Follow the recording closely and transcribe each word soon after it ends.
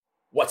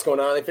What's going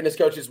on, online fitness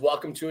coaches?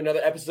 Welcome to another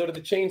episode of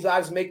the Change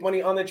Lives, Make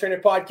Money Online Trainer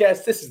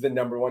podcast. This is the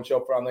 #1 show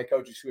for online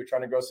coaches who are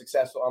trying to grow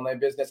successful online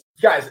business.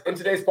 Guys, in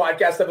today's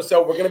podcast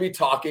episode, we're going to be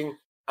talking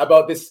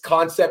about this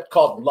concept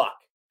called luck.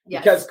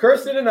 Yes. Because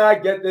Kirsten and I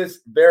get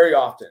this very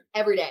often.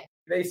 Every day.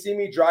 They see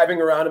me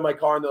driving around in my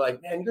car and they're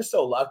like, man, you're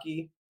so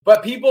lucky.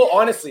 But people,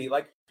 honestly,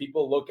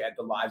 people look at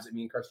the lives that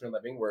me and Kirsten are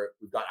living where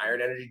we've got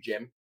Iron Energy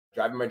Gym,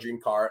 driving my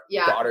dream car.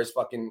 Yeah. Daughter's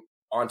fucking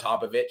on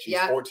top of it. She's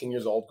 14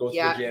 years old, goes to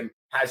the gym,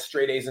 has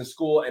straight A's in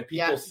school, and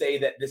people say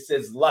that this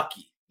is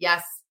lucky.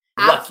 Yes,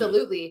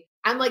 absolutely.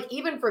 And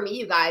even for me,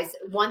 you guys,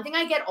 one thing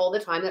I get all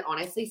the time that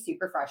honestly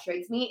super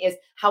frustrates me is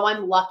how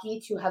I'm lucky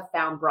to have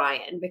found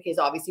Brian, because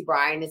obviously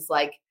Brian is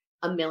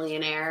a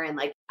millionaire, and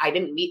I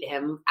didn't meet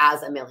him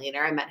as a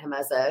millionaire. I met him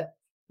as a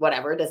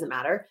whatever, it doesn't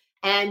matter.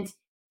 And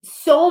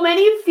so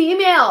many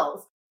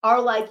females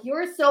are like,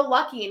 you're so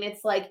lucky. And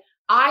it's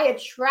I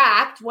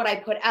attract what I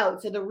put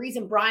out. So the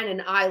reason Brian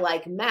and I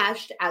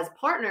meshed as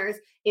partners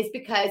is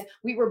because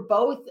we were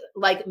both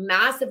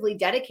massively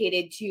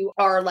dedicated to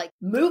our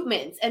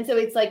movements. And so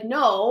it's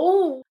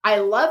no, I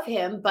love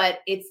him, but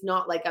it's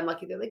not I'm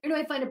lucky. They're like, where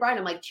do I find a Brian?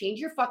 I'm change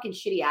your fucking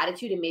shitty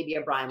attitude and maybe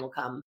a Brian will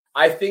come.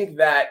 I think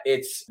that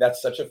that's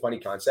such a funny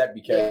concept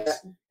because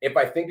if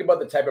I think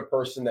about the type of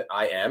person that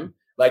I am,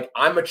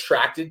 I'm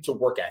attracted to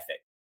work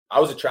ethic.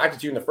 I was attracted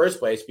to you in the first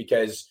place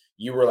because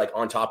you were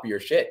on top of your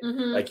shit.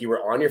 Mm-hmm. You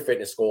were on your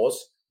fitness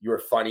goals. You were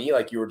funny.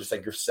 You were just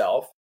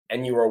yourself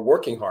and you were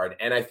working hard.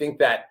 And I think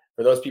that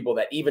for those people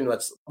that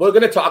we're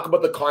going to talk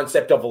about the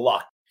concept of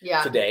luck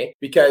today,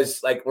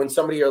 because when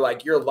somebody you're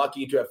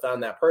lucky to have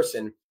found that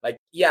person,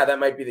 that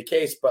might be the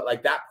case, but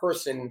that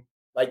person,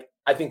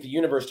 I think the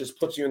universe just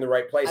puts you in the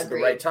right place at the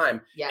right time.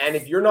 Yes. And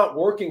if you're not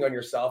working on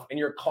yourself and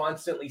you're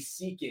constantly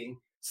seeking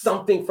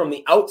something from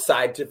the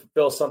outside to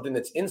fulfill something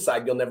that's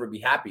inside, you'll never be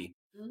happy.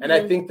 Mm-hmm. And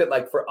I think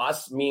that for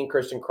us, me and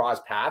Kirsten cross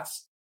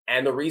paths.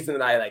 And the reason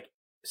that I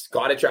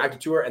got attracted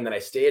to her and that I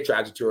stay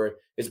attracted to her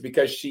is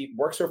because she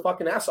works her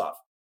fucking ass off.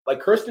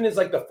 Kirsten is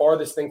the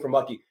farthest thing from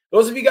lucky.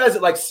 Those of you guys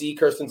that see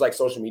Kirsten's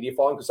social media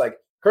following, because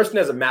Kirsten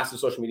has a massive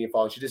social media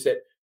following. She just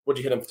hit,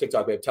 what'd you hit on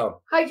TikTok, babe? Tell him.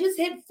 I just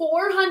hit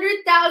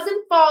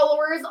 400,000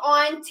 followers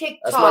on TikTok.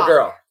 That's my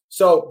girl.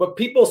 So, but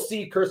people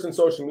see Kirsten's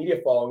social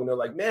media following and they're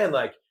like, man,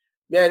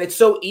 it's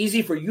so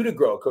easy for you to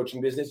grow a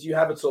coaching business. You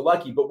have it so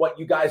lucky. But what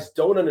you guys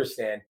don't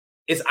understand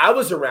is I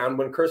was around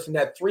when Kirsten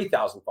had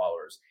 3,000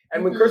 followers.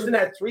 And when Kirsten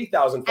had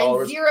 3,000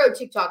 followers. And 0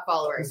 TikTok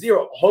followers.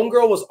 0.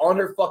 Homegirl was on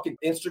her fucking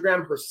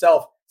Instagram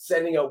herself,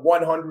 sending out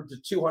 100 to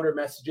 200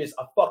 messages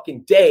a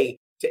fucking day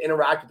to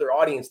interact with their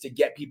audience to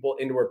get people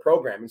into her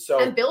program.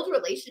 And build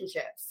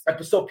relationships.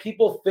 So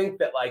people think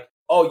that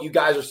oh, you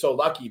guys are so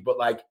lucky. But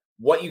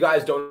what you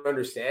guys don't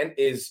understand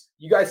is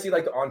you guys see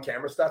the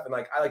on-camera stuff. And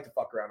I like to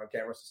fuck around on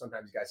camera. So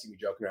sometimes you guys see me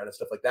joking around and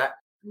stuff like that.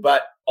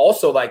 But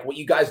also what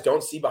you guys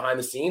don't see behind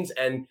the scenes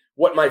and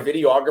what my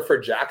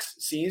videographer Jax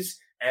sees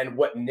and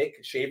what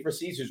Nick Schaefer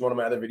sees, who's one of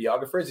my other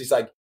videographers, he's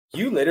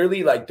you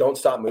literally don't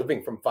stop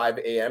moving from 5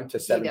 a.m. to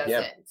 7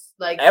 p.m.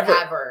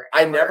 Ever.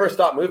 I never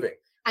stop moving.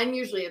 And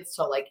usually it's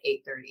till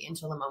 8:30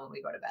 until the moment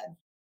we go to bed.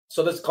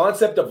 So this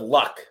concept of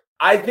luck,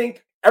 I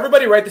think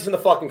everybody write this in the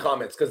fucking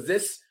comments because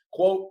this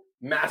quote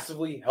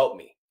massively helped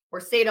me.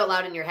 Or say it out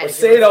loud in your head. Or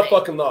say it out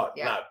fucking loud.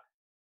 Yeah.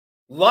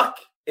 Luck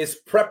is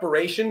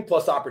preparation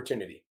plus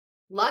opportunity.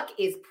 Luck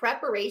is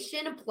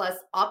preparation plus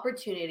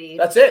opportunity.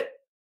 That's it.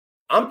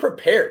 I'm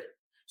prepared.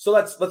 So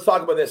let's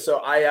talk about this.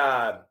 So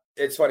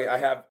it's funny.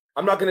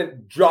 I'm not going to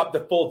drop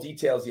the full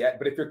details yet,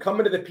 but if you're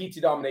coming to the PT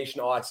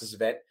Domination All Access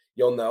event,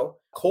 you'll know.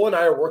 Cole and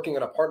I are working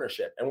on a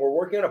partnership, and we're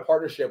working on a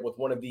partnership with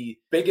one of the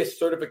biggest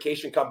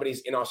certification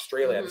companies in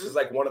Australia. Mm-hmm. This is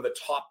one of the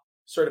top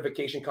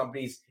certification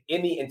companies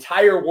in the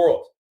entire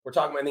world. We're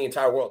talking about the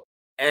entire world.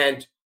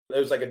 And there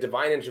was a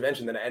divine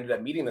intervention that I ended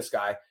up meeting this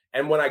guy.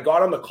 And when I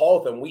got on the call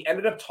with him, we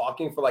ended up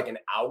talking for an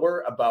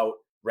hour about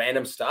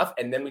random stuff.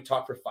 And then we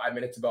talked for 5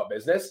 minutes about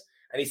business.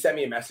 And he sent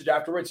me a message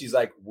afterwards. He's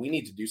like, we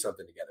need to do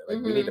something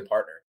together. We need to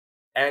partner.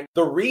 And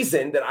the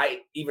reason that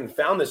I even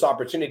found this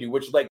opportunity,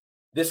 which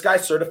this guy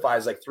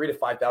certifies 3,000 to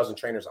 5,000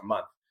 trainers a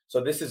month.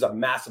 So this is a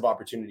massive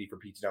opportunity for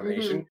PT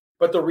Domination. Mm-hmm.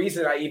 But the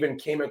reason I even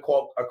came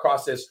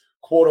across this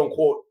quote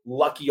unquote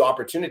lucky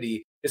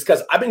opportunity is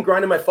because I've been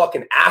grinding my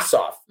fucking ass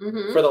off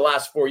for the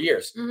last 4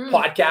 years,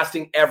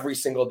 podcasting every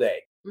single day,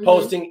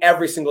 posting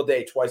every single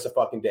day, twice a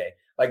fucking day,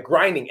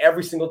 grinding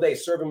every single day,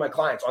 serving my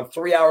clients on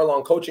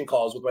 3-hour-long coaching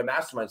calls with my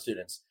mastermind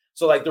students.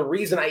 So the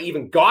reason I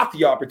even got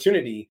the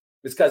opportunity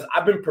is because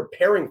I've been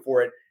preparing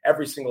for it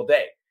every single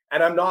day.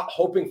 And I'm not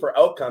hoping for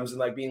outcomes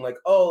and being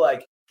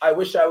I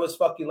wish I was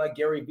fucking like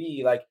Gary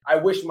Vee. I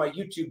wish my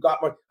YouTube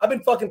got more. I've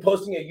been fucking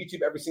posting at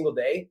YouTube every single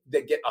day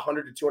that get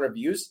 100 to 200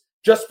 views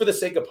just for the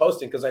sake of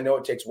posting because I know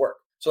it takes work.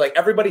 So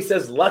everybody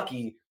says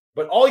lucky,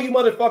 but all you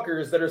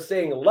motherfuckers that are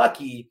saying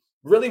lucky,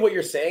 really what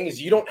you're saying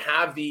is you don't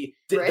have the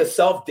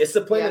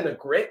self-discipline and the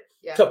grit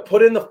to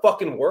put in the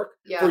fucking work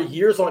for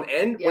years on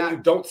end when you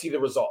don't see the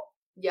result.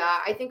 Yeah,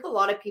 I think a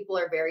lot of people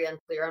are very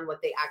unclear on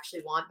what they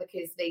actually want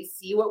because they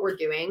see what we're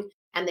doing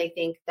and they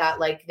think that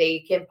like they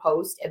can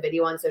post a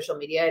video on social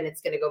media and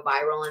it's going to go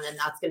viral and then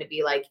that's going to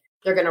be like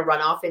they're going to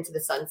run off into the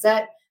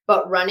sunset.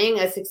 But running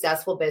a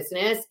successful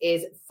business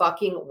is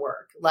fucking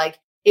work. Like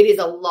it is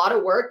a lot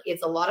of work.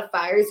 It's a lot of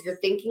fires. You're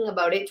thinking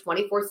about it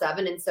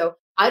 24/7. And so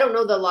I don't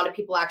know that a lot of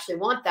people actually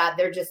want that.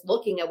 They're just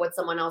looking at what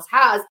someone else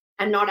has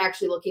and not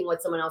actually looking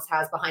what someone else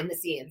has behind the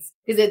scenes.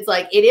 Because it's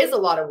like, it is a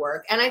lot of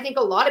work. And I think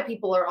a lot of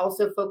people are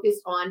also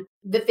focused on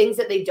the things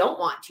that they don't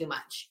want too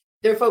much.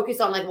 They're focused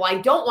on like, well, I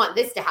don't want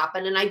this to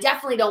happen. And I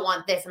definitely don't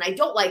want this. And I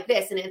don't like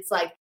this. And it's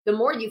like, the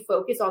more you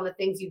focus on the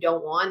things you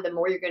don't want, the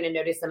more you're going to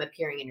notice them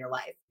appearing in your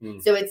life.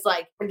 So it's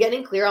like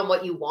getting clear on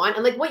what you want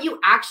and like what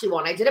you actually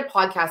want. I did a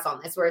podcast on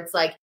this where it's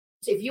like,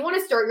 if you want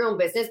to start your own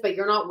business, but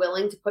you're not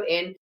willing to put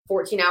in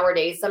 14-hour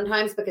days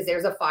sometimes because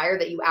there's a fire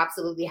that you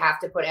absolutely have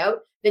to put out,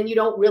 then you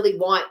don't really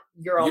want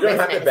your own business. You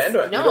don't have the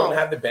bandwidth. No. You don't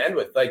have the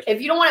bandwidth. Like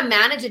if you don't want to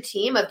manage a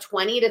team of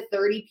 20 to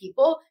 30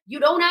 people,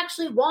 you don't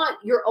actually want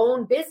your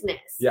own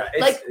business. Yeah.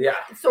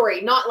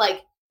 Sorry,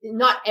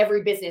 not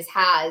every business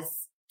has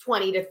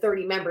 20 to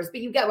 30 members,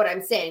 but you get what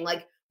I'm saying.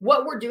 Like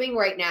what we're doing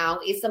right now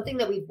is something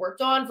that we've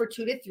worked on for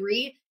 2 to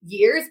 3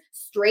 years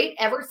straight.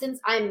 Ever since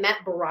I met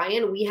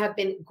Brian, we have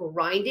been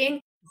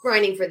grinding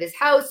for this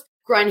house,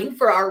 grinding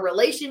for our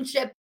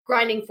relationship,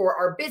 grinding for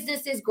our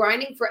businesses,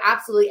 grinding for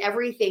absolutely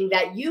everything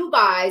that you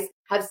guys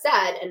have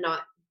said, and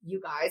not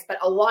you guys, but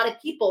a lot of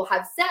people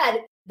have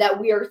said that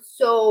we are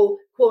so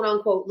quote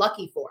unquote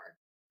lucky for.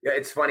 Yeah,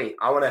 it's funny.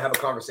 I want to have a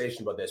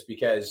conversation about this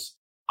because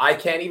I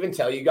can't even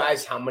tell you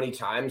guys how many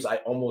times I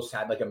almost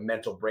had like a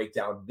mental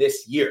breakdown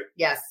this year.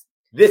 Yes.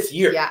 This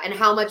year. Yeah. And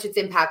how much it's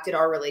impacted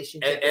our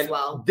relationship as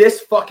well.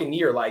 This fucking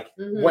year, like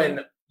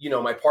when,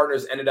 my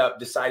partners ended up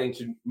deciding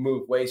to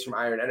move ways from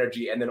Iron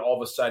Energy. And then all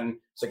of a sudden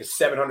it's like a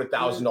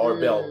 $700,000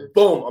 bill,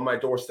 boom, on my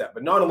doorstep.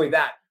 But not only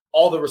that,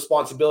 all the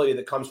responsibility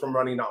that comes from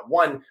running not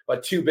one,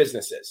 but 2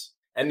 businesses.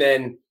 And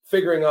then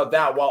figuring out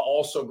that while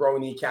also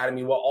growing the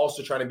academy, while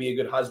also trying to be a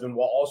good husband,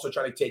 while also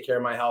trying to take care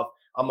of my health.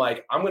 I'm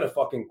like, I'm going to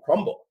fucking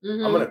crumble.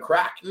 I'm going to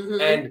crack.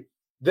 And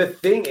the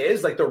thing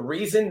is like the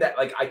reason that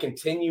like I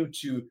continue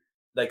to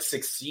like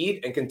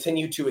succeed and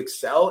continue to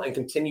excel and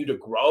continue to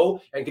grow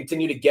and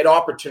continue to get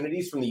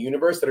opportunities from the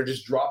universe that are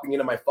just dropping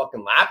into my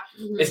fucking lap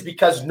is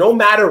because no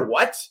matter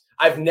what,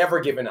 I've never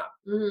given up.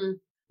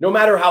 No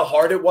matter how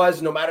hard it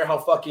was, no matter how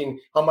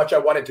much I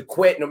wanted to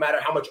quit, no matter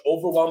how much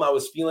overwhelm I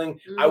was feeling,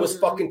 I was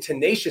fucking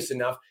tenacious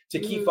enough to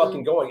keep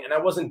fucking going. And I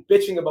wasn't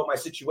bitching about my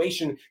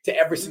situation to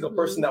every single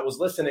person that was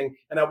listening.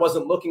 And I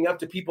wasn't looking up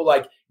to people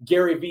like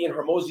Gary Vee and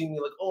Hermosi and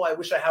be like, oh, I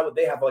wish I had what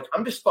they have. Like,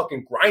 I'm just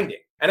fucking grinding.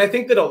 And I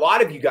think that a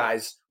lot of you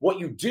guys, what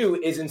you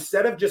do is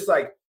instead of just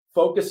like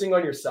focusing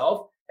on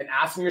yourself and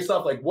asking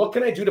yourself, like, what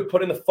can I do to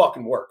put in the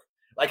fucking work?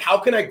 Like, how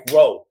can I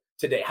grow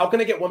today? How can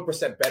I get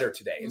 1% better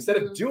today? Instead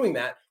of doing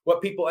that, what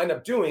people end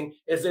up doing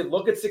is they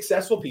look at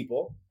successful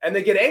people and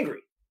they get angry.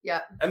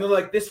 Yeah. And they're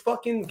like, this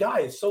fucking guy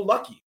is so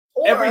lucky.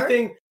 Or,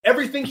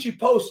 everything she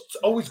posts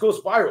always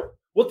goes viral.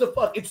 What the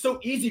fuck? It's so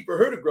easy for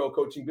her to grow a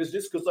coaching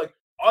business because like,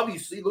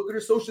 obviously look at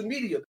her social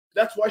media.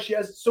 That's why she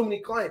has so many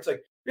clients.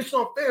 Like, it's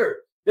not fair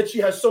that she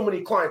has so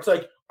many clients.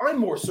 Like, I'm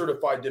more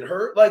certified than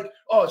her. Like,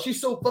 oh, she's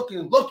so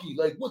fucking lucky.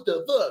 Like, what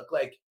the fuck?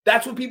 Like,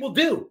 that's what people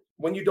do.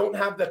 When you don't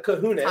have the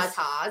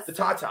kahunas, the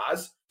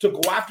tatas to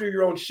go after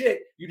your own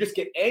shit, you just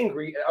get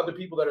angry at other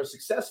people that are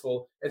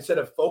successful instead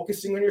of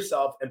focusing on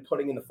yourself and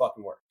putting in the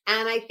fucking work.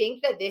 And I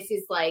think that this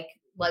is like,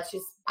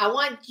 I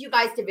want you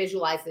guys to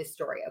visualize this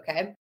story,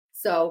 okay?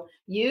 So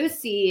you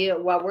see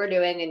what we're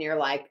doing and you're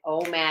like,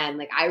 oh man,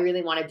 like I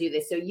really want to do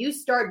this. So you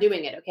start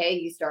doing it, okay?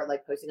 You start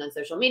like posting on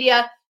social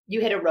media, you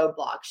hit a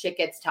roadblock, shit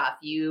gets tough,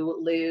 you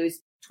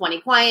lose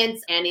 20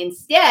 clients. And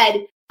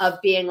instead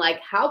of being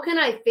like, how can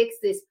I fix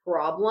this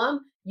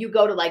problem? You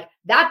go to like,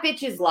 that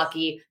bitch is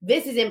lucky.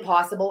 This is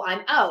impossible.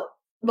 I'm out.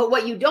 But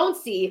what you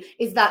don't see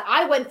is that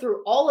I went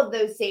through all of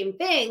those same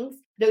things,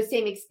 those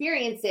same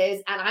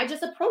experiences, and I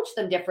just approached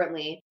them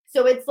differently.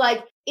 So it's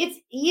like, it's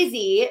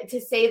easy to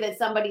say that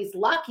somebody's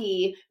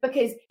lucky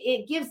because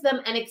it gives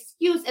them an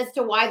excuse as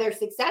to why they're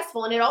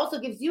successful. And it also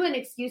gives you an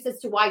excuse as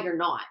to why you're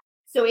not.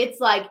 So it's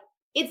like,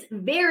 it's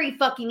very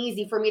fucking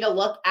easy for me to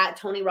look at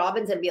Tony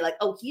Robbins and be like,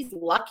 oh, he's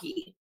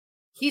lucky.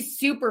 He's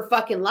super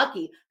fucking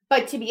lucky.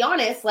 But to be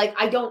honest, like,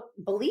 I don't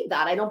believe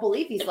that. I don't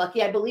believe he's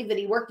lucky. I believe that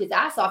he worked his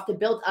ass off to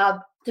build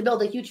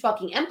a huge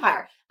fucking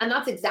empire. And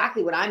that's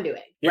exactly what I'm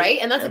doing, right?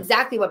 And that's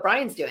exactly what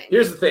Brian's doing.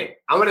 Here's the thing.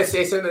 I'm going to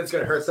say something that's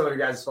going to hurt some of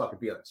your guys' fucking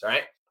feelings, all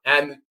right?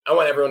 And I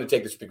want everyone to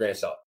take this with a grain of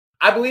salt.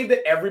 I believe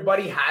that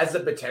everybody has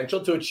the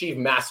potential to achieve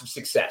massive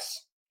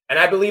success. And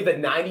I believe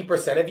that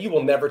 90% of you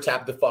will never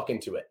tap the fuck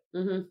into it.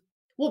 Mm-hmm.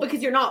 Well,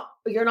 because you're not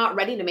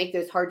ready to make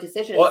those hard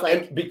decisions. Well,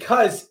 and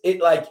because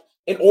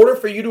in order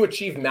for you to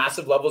achieve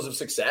massive levels of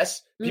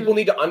success, people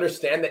need to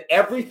understand that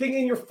everything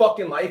in your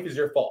fucking life is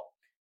your fault.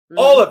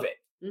 All of it.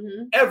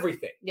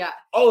 Everything. Yeah.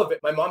 All of it.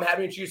 My mom had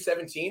me when she was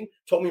 17,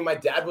 told me my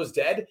dad was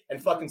dead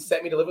and fucking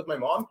sent me to live with my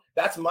mom.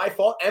 That's my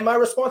fault and my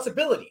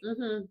responsibility.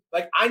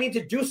 Like, I need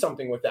to do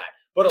something with that.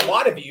 But a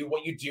lot of you,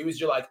 what you do is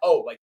you're like, oh,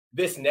 like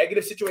this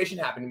negative situation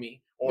happened to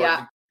me,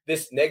 or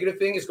this negative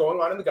thing is going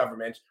on in the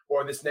government,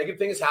 or this negative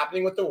thing is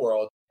happening with the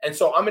world. And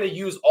so I'm going to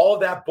use all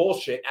of that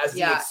bullshit as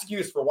the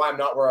excuse for why I'm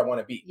not where I want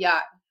to be. Yeah.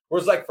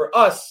 Whereas like for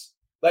us,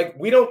 like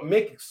we don't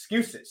make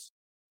excuses,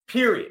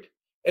 period.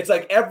 It's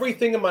like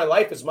everything in my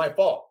life is my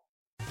fault.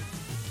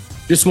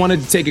 Just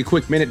wanted to take a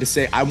quick minute to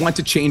say, I want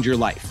to change your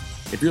life.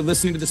 If you're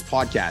listening to this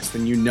podcast,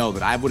 then you know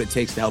that I have what it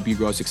takes to help you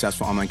grow a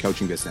successful online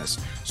coaching business.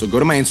 So go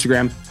to my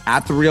Instagram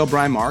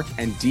 @TheRealBrianMark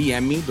and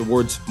DM me the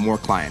words more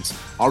clients.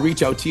 I'll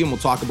reach out to you and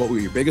we'll talk about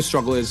what your biggest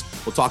struggle is.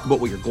 We'll talk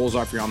about what your goals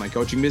are for your online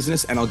coaching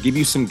business, and I'll give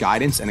you some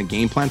guidance and a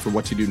game plan for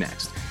what to do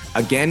next.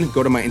 Again,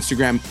 go to my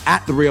Instagram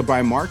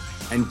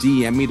 @TheRealBrianMark and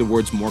DM me the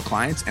words more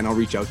clients, and I'll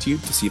reach out to you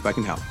to see if I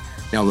can help.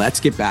 Now let's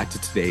get back to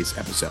today's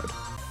episode.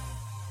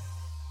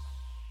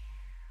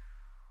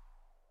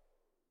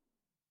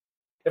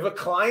 If a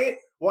client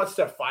wants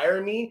to fire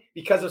me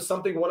because of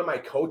something one of my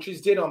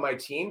coaches did on my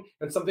team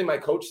and something my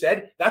coach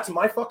said, that's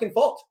my fucking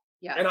fault.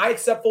 Yeah. And I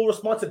accept full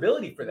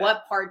responsibility for that.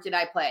 What part did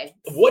I play?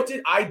 What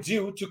did I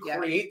do to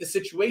create the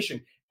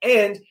situation?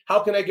 And how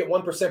can I get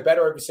 1%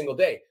 better every single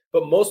day?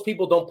 But most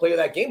people don't play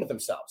that game with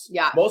themselves.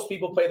 Yeah. Most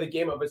people play the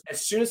game of it.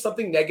 As soon as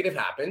something negative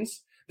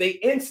happens, they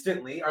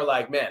instantly are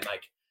like, man,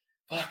 like,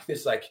 fuck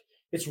this. Like,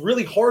 it's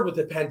really hard with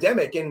the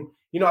pandemic. And,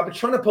 you know, I've been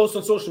trying to post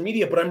on social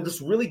media, but I'm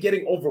just really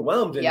getting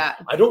overwhelmed. And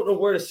I don't know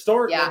where to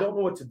start. And I don't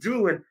know what to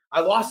do. And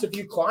I lost a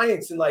few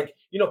clients. And like,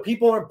 you know,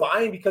 people aren't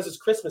buying because it's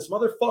Christmas.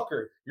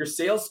 Motherfucker, your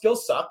sales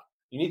skills suck.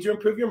 You need to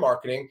improve your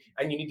marketing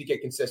and you need to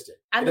get consistent.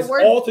 And it's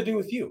all to do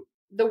with you.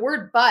 The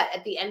word but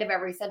at the end of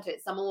every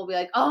sentence, someone will be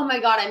like, oh my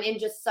God, I'm in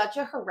just such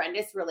a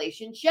horrendous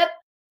relationship,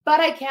 but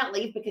I can't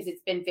leave because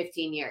it's been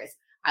 15 years.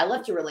 I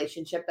left a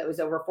relationship that was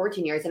over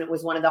 14 years, and it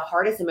was one of the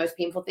hardest and most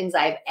painful things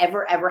I've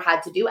ever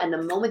had to do. And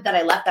the moment that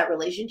I left that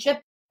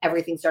relationship,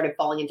 everything started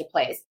falling into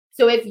place.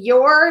 So if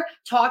you're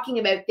talking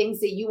about things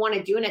that you want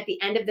to do, and at the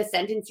end of the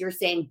sentence, you're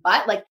saying,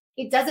 but like,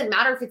 it doesn't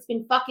matter if it's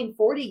been fucking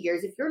 40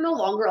 years. If you're no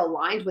longer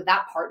aligned with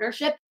that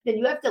partnership, then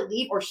you have to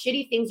leave, or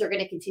shitty things are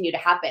going to continue to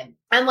happen.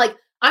 And like,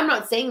 I'm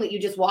not saying that you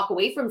just walk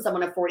away from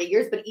someone of 40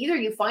 years, but either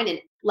you find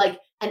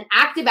an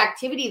active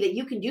activity that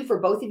you can do for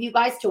both of you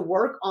guys to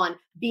work on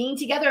being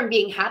together and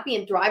being happy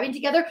and thriving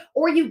together,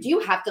 or you do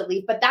have to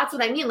leave. But that's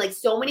what I mean. Like,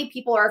 so many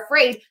people are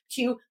afraid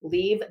to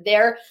leave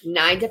their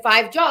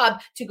 9-to-5 job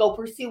to go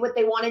pursue what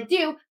they want to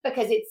do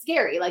because it's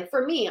scary. Like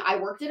for me, I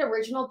worked at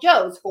Original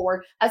Joe's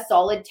for a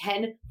solid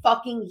 10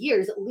 fucking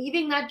years.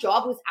 Leaving that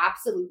job was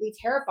absolutely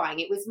terrifying.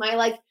 It was my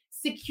like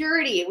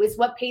security. It was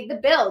what paid the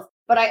bills.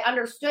 But I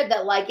understood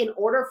that, like, in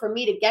order for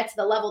me to get to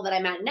the level that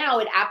I'm at now,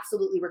 it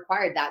absolutely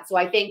required that. So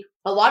I think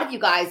a lot of you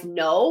guys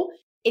know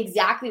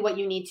exactly what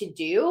you need to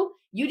do.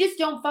 You just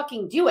don't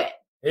fucking do it.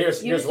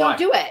 Here's why. Don't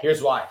do it.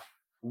 Here's why.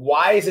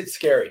 Why is it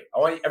scary? I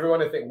want everyone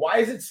to think, why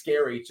is it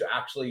scary to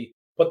actually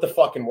put the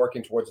fucking work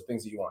in towards the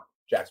things that you want?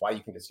 Jax, why do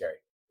you think it's scary?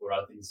 What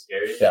I think is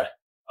scary? Yeah.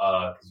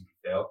 Because you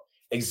can fail.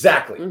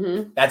 Exactly.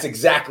 Mm-hmm. That's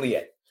exactly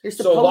it. You're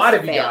so a lot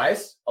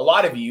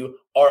of you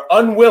are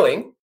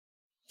unwilling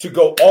to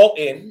go all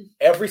in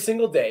every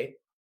single day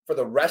for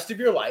the rest of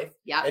your life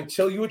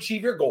until you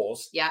achieve your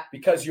goals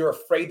because you're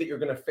afraid that you're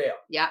going to fail.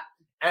 Yeah.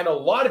 And a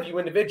lot of you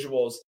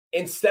individuals,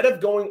 instead of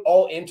going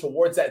all in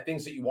towards that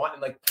things that you want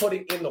and like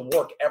putting in the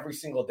work every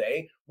single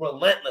day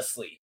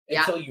relentlessly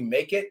until you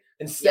make it,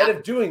 instead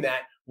of doing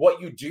that, what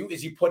you do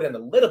is you put in a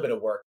little bit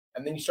of work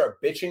and then you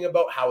start bitching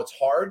about how it's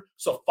hard.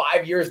 So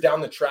 5 years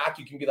down the track,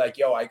 you can be like,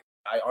 yo, I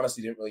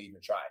honestly didn't really even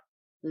try.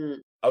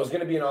 I was going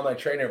to be an online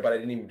trainer, but I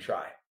didn't even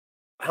try.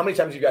 How many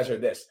times have you guys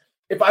heard this?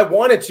 If I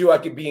wanted to, I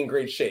could be in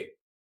great shape.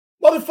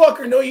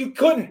 Motherfucker, no, you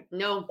couldn't.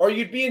 No. Or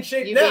you'd be in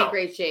shape You'd now. be in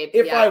great shape.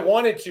 If I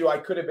wanted to, I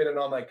could have been an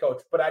online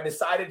coach, but I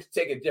decided to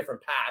take a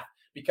different path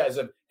because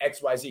of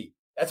XYZ.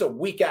 That's a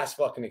weak ass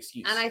fucking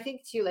excuse. And I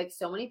think too, like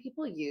so many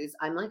people use,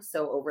 I'm like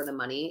so over the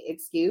money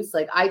excuse.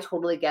 Like I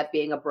totally get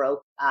being a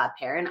broke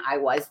parent. I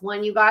was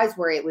one, you guys,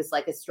 where it was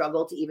like a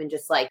struggle to even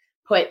just like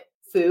put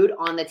food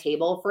on the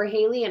table for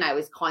Haley. And I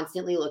was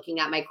constantly looking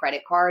at my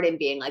credit card and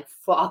being like,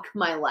 fuck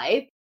my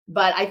life.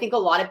 But I think a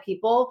lot of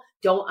people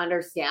don't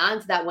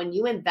understand that when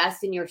you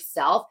invest in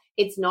yourself,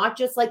 it's not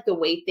just like the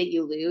weight that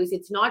you lose.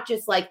 It's not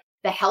just like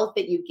the health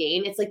that you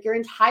gain. It's like your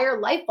entire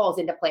life falls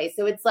into place.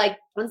 So it's like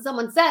when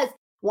someone says,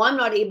 well, I'm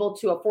not able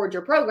to afford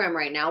your program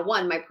right now.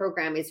 One, my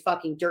program is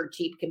fucking dirt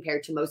cheap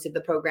compared to most of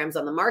the programs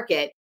on the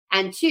market.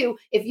 And two,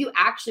 if you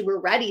actually were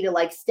ready to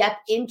like step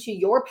into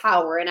your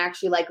power and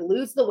actually like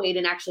lose the weight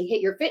and actually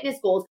hit your fitness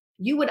goals,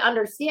 you would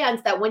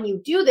understand that when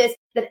you do this,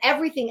 that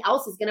everything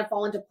else is going to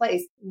fall into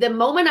place. The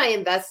moment I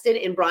invested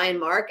in Brian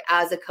Mark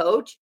as a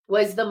coach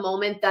was the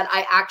moment that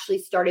I actually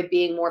started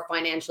being more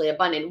financially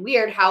abundant.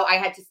 Weird how I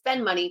had to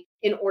spend money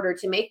in order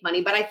to make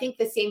money. But I think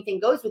the same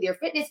thing goes with your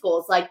fitness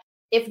goals. Like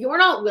if you're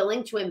not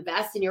willing to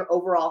invest in your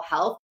overall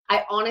health,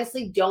 I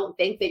honestly don't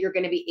think that you're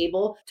going to be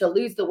able to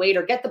lose the weight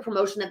or get the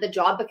promotion at the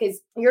job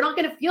because you're not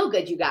going to feel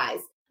good, you guys.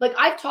 Like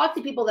I've talked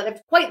to people that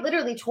have quite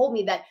literally told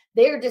me that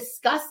they're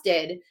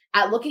disgusted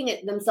at looking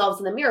at themselves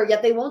in the mirror,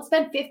 yet they won't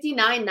spend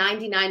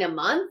 $59.99 a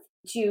month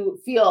to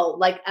feel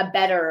like a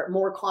better,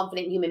 more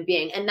confident human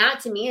being. And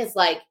that to me is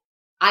like,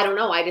 I don't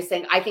know. I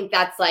think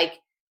that's like,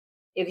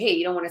 if, hey,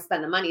 you don't want to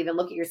spend the money, then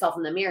look at yourself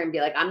in the mirror and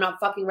be like, I'm not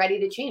fucking ready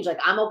to change. Like,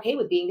 I'm okay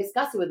with being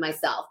disgusted with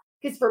myself.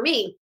 Because for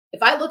me,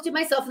 if I looked at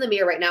myself in the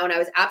mirror right now and I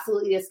was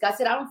absolutely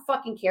disgusted, I don't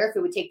fucking care if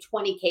it would take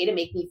 $20K to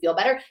make me feel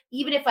better.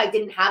 Even if I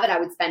didn't have it, I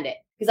would spend it.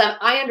 Because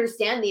I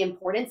understand the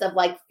importance of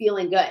like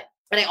feeling good.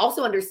 And I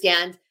also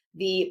understand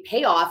the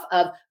payoff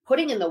of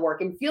putting in the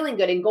work and feeling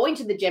good and going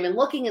to the gym and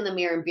looking in the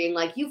mirror and being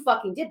like, you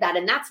fucking did that.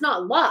 And that's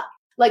not luck.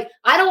 Like,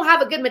 I don't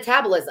have a good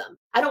metabolism.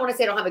 I don't want to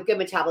say I don't have a good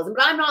metabolism,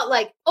 but I'm not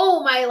like,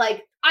 oh my,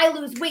 like, I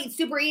lose weight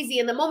super easy.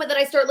 And the moment that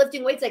I start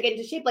lifting weights, I get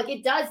into shape. Like,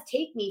 it does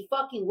take me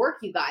fucking work,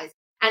 you guys.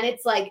 And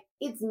it's like,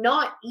 it's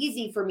not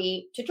easy for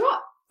me to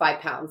drop 5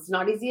 pounds. It's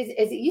not easy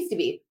as it used to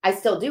be. I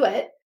still do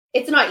it.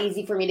 It's not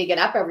easy for me to get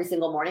up every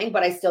single morning,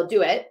 but I still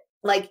do it.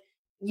 Like,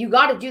 you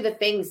got to do the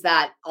things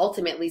that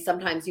ultimately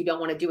sometimes you don't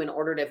want to do in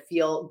order to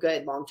feel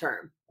good long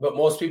term. But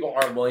most people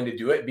aren't willing to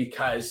do it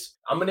because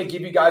I'm going to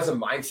give you guys a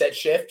mindset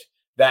shift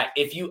that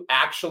if you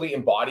actually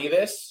embody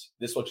this,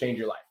 this will change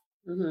your life.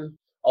 Mm-hmm.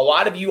 A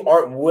lot of you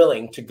aren't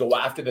willing to go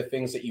after the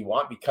things that you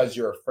want because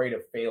you're afraid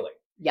of failing.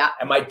 Yeah.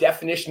 And my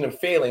definition of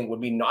failing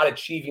would be not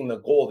achieving the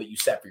goal that you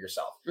set for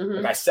yourself. Mm-hmm.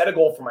 Like, I set a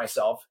goal for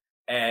myself,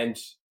 and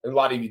a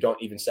lot of you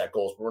don't even set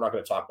goals, but we're not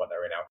going to talk about that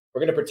right now. We're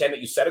going to pretend that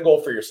you set a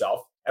goal for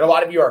yourself. And a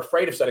lot of you are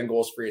afraid of setting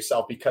goals for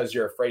yourself because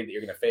you're afraid that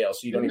you're going to fail.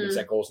 So you don't even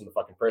set goals in the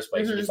fucking first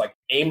place. You're just like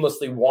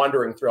aimlessly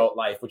wandering throughout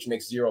life, which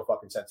makes zero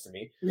fucking sense to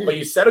me. But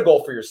you set a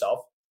goal for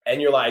yourself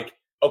and you're like,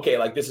 okay,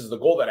 like this is the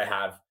goal that I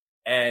have.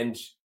 And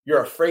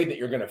you're afraid that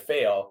you're going to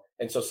fail.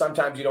 And so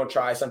sometimes you don't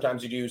try,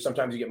 sometimes you do,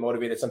 sometimes you get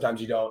motivated,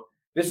 sometimes you don't.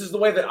 This is the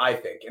way that I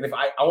think. And if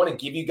I want to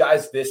give you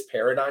guys this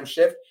paradigm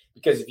shift,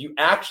 because if you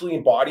actually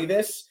embody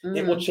this,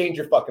 it will change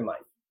your fucking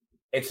life.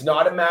 It's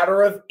not a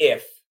matter of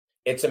if,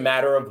 it's a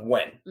matter of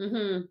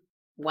when.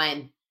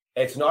 When.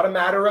 It's not a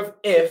matter of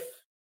if,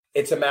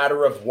 it's a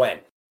matter of when.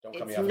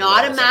 It's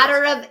not a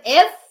matter of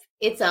if,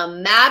 it's a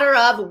matter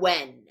of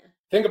when.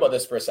 Think about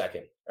this for a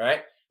second, all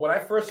right? When I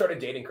first started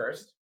dating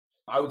Kirsten,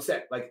 I would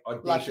set like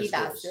audacious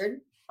goals.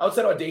 I would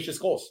set audacious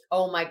goals.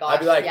 Oh my gosh. I'd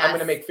be like, I'm going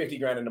to make 50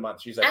 grand in a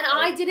month. She's like, and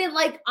I didn't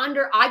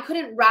I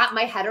couldn't wrap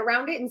my head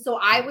around it. And so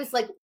I was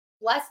like,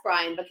 bless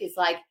Brian, because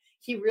like,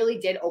 he really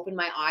did open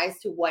my eyes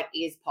to what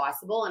is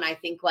possible. And I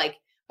think like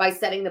by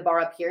setting the bar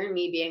up here and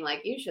me being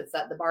like, you should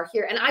set the bar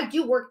here. And I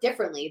do work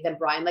differently than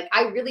Brian. Like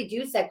I really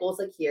do set goals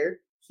like here.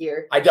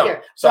 I don't.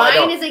 Here. So Brian I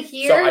don't. is a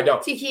here so I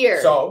don't. to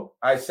here. So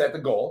I set the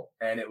goal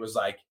and it was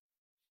like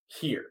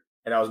here.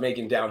 And I was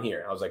making down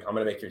here. I was like, I'm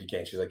going to make 50K.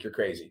 And she's like, you're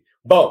crazy.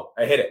 Boom.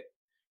 I hit it.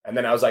 And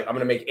then I was like, I'm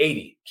going to make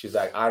 80. She's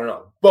like, I don't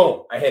know.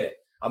 Boom. I hit it.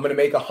 I'm going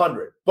to make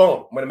 100.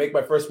 Boom. I'm going to make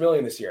my first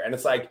million this year. And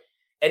it's like,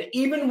 and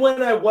even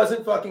when I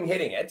wasn't fucking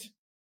hitting it,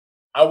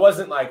 I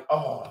wasn't like,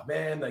 oh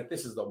man, like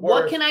this is the worst.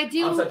 What can I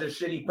do? I'm such a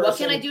shitty person. What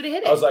can I do to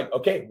hit it? I was like,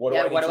 okay, what do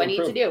I need to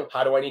need to do?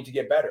 How do I need to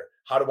get better?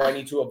 How do I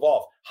need to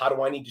evolve? How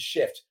do I need to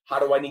shift? How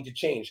do I need to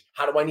change?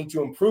 How do I need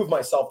to improve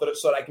myself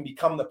so that I can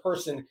become the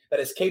person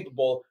that is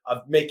capable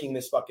of making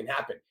this fucking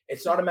happen?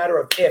 It's not a matter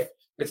of if,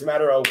 it's a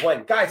matter of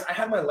when. Guys, I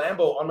had my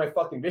Lambo on my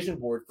fucking vision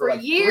board for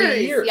like years.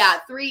 3 years. Yeah,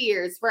 3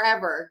 years,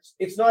 forever.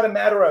 It's not a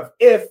matter of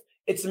if,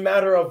 it's a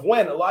matter of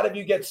when. A lot of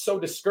you get so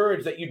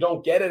discouraged that you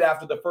don't get it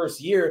after the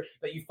first year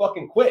that you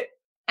fucking quit.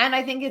 And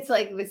I think it's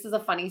like, this is a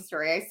funny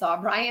story. I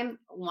saw Brian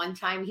one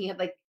time, he had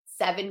like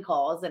 7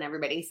 calls and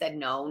everybody said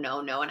no.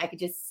 And I could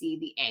just see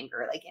the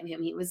anger like in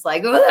him. He was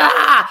like,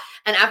 ah!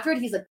 And after it,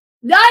 he's like,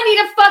 no, I need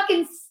to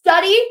fucking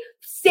study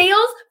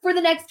sales for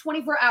the next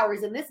 24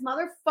 hours. And this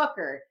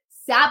motherfucker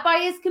sat by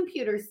his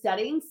computer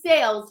studying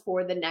sales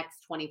for the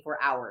next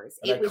 24 hours.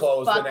 And it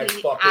was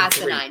fucking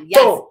asinine. 3.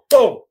 Yes. Boom,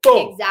 boom,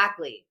 boom.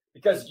 Exactly.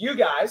 Because you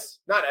guys,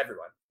 not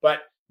everyone,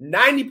 but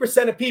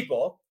 90% of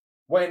people,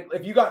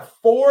 if you got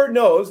 4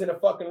 no's in a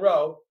fucking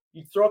row,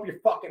 you throw up your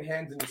fucking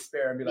hands in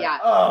despair and be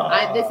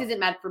like, this isn't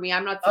meant for me.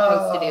 I'm not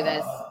supposed to do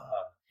this.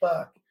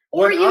 Fuck.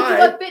 Or you do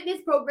a fitness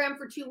program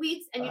for 2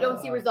 weeks and you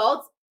don't see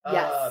results. Throw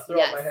up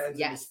my hands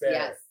in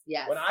despair.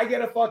 Yes. When I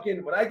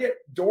get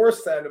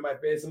doors slammed in my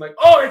face, I'm like,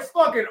 oh, it's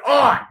fucking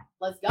on.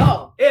 Let's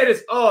go. It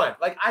is on.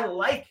 Like, I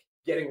like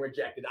getting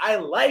rejected. I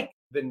like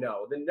the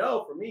no. The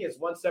no for me is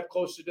one step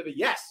closer to the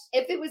yes.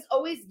 If it was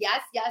always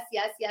yes,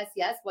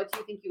 what do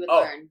you think you would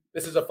learn?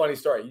 This is a funny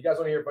story. You guys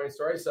want to hear a funny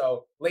story?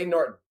 So Layne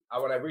Norton,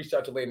 when I reached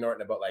out to Layne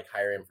Norton about like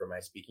hiring him for my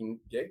speaking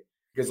gig,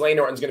 because Layne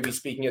Norton's going to be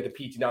speaking at the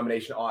PT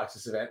Nomination All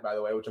Access event, by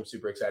the way, which I'm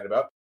super excited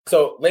about.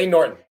 So Layne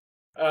Norton,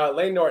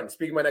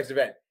 speaking my next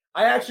event.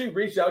 I actually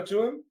reached out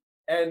to him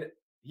and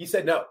he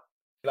said no.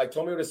 He like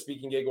told me what a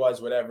speaking gig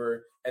was,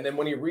 whatever. And then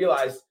when he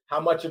realized how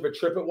much of a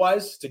trip it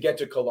was to get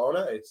to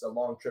Kelowna, it's a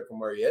long trip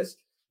from where he is.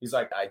 He's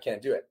like, I can't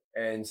do it.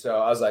 And so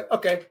I was like,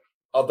 okay,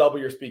 I'll double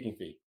your speaking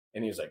fee.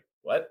 And he was like,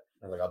 what?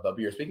 I was like, I'll double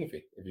your speaking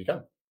fee if you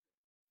come.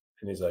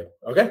 And he's like,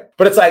 okay.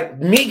 But it's like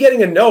me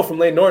getting a no from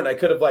Layne Norton. I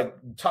could have like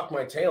tucked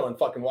my tail and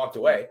fucking walked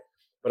away.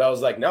 But I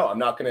was like, no, I'm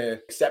not going to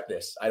accept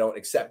this. I don't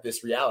accept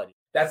this reality.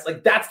 That's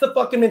the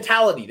fucking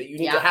mentality that you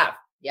need to have.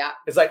 Yeah.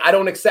 It's like, I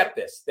don't accept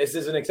this. This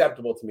isn't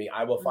acceptable to me.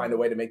 I will find a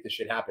way to make this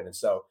shit happen. And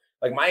so,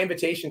 like, my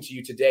invitation to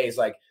you today is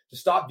like to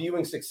stop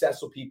viewing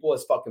successful people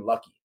as fucking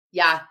lucky.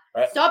 Yeah.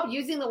 Right? Stop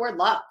using the word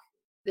luck.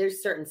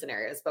 There's certain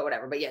scenarios, but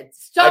whatever. But yeah,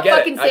 stop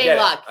fucking saying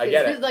luck. I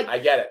get it. Like, I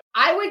get it.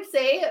 I would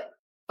say,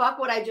 fuck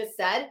what I just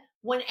said.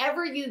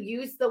 Whenever you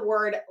use the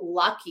word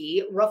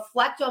lucky,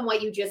 reflect on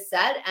what you just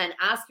said and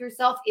ask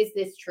yourself, is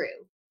this true?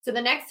 So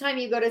the next time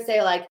you go to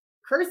say like,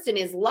 Kirsten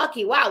is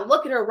lucky. Wow,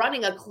 look at her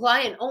running a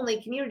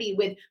client-only community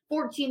with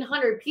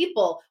 1,400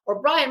 people.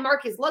 Or Brian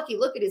Mark is lucky.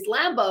 Look at his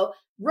Lambo.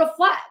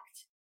 Reflect.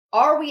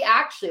 Are we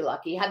actually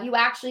lucky? Have you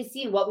actually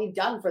seen what we've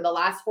done for the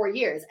last 4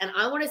 years? And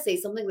I want to say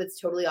something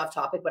that's totally off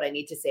topic, but I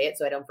need to say it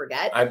so I don't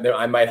forget.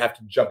 I might have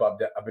to jump up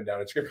and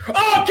down and scream,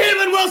 oh,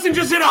 Caitlin Wilson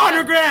just hit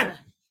 100 grand.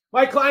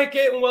 My client,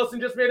 Caitlin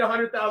Wilson, just made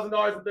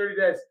 $100,000 in 30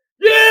 days.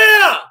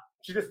 Yeah!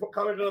 She just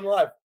commented on the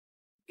live.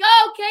 Go,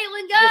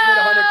 Caitlin, go! Just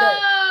made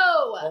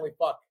 100K. Holy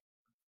fuck.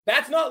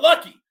 That's not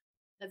lucky.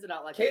 That's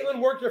not lucky. Caitlin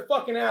worked your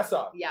fucking ass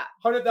off. Yeah.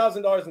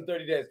 $100,000 in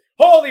 30 days.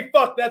 Holy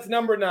fuck, that's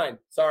number 9.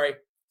 Sorry,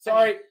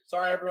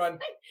 everyone.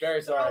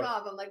 Very sorry. Thrown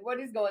off. I'm like, what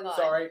is going on?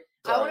 Sorry.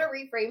 I want to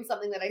reframe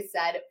something that I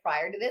said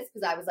prior to this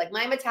because I was like,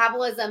 my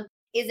metabolism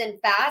isn't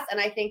fast. And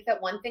I think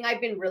that one thing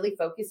I've been really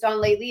focused on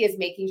lately is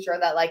making sure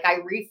that like I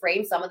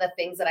reframe some of the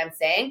things that I'm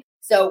saying.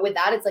 So with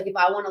that, it's like, if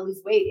I want to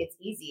lose weight, it's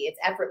easy. It's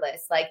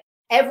effortless. Like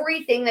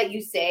everything that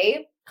you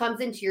say comes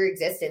into your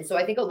existence. So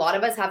I think a lot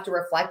of us have to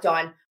reflect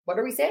on, what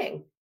are we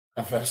saying?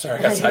 I'm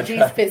sorry. He's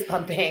fist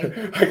pumping.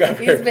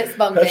 He's fist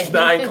pumping. That's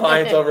 9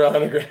 clients over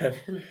 100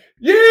 grand.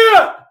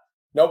 Yeah.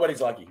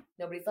 Nobody's lucky.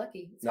 Nobody's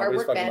lucky. It's Nobody's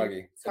hard work, fucking man.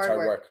 lucky. It's hard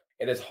work.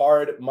 It is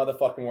hard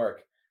motherfucking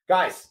work.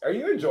 Guys, are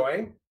you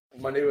enjoying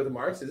Monday with the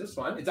Marks? Is this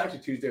fun? It's actually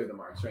Tuesday with the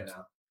Marks right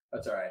now.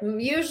 That's all right.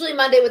 Usually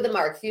Monday with the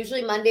Marks.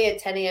 Usually Monday at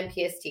 10 a.m.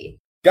 PST.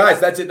 Guys,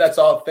 that's it. That's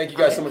all. Thank you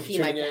guys so much for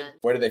tuning in.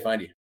 Where do they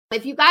find you?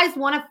 If you guys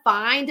want to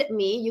find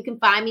me, you can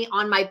find me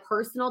on my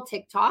personal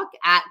TikTok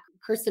at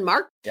Kirsten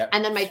Mark. Yep.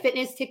 And then my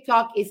fitness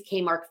TikTok is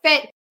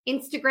KMarkFit.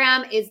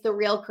 Instagram is The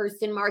Real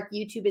Kirsten Mark.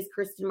 YouTube is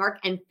Kirsten Mark.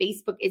 And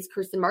Facebook is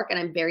Kirsten Mark. And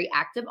I'm very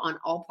active on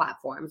all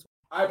platforms.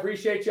 I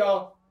appreciate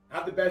y'all.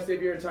 Have the best day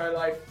of your entire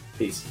life.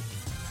 Peace.